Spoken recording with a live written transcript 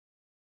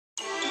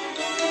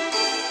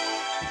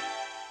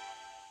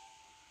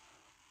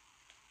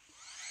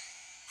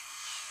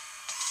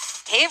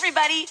Hey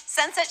everybody,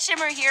 Sunset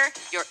Shimmer here,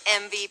 your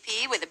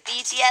MVP with a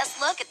BTS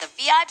look at the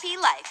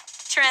VIP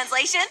life.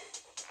 Translation?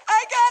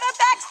 I got a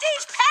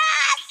backstage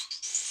pass!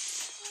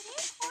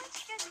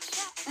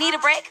 Need a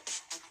break?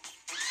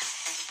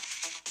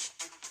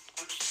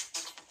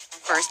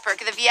 First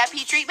perk of the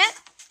VIP treatment?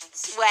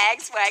 Swag,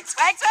 swag,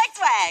 swag, swag,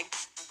 swag.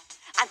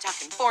 I'm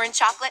talking foreign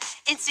chocolate,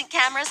 instant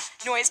cameras,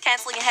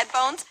 noise-canceling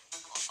headphones,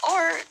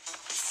 or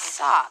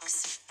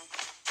socks.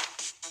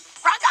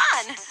 Rock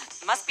on!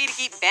 Must be to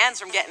keep fans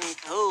from getting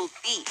cold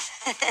feet.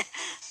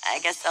 I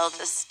guess I'll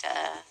just,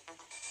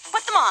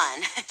 put them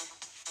on.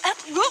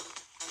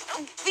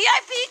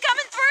 VIP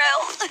coming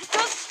through!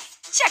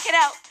 Check it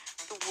out.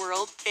 The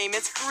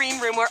world-famous green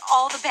room where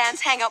all the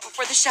bands hang out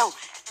before the show.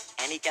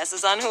 Any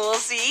guesses on who we'll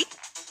see?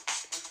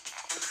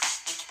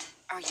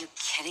 Are you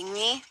kidding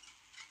me?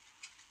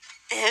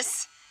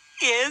 This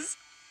is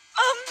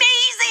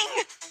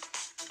amazing!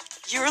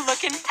 You're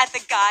looking at the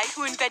guy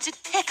who invented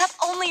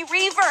pickup-only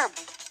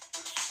reverb.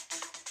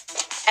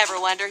 Ever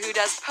wonder who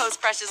does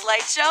Post-Crush's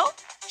light show?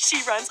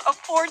 She runs a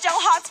 4-gel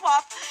hot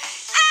swap.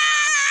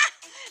 Ah!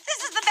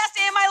 This is the best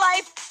day of my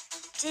life.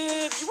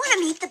 Did you want to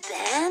meet the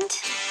band?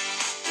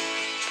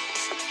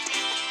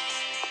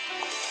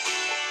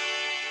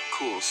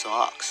 Cool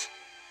socks.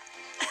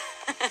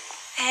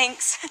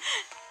 Thanks.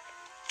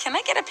 Can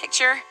I get a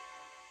picture?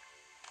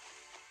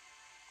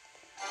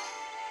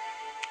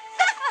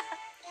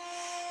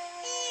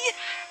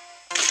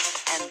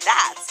 And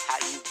that's how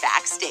you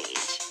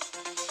backstage.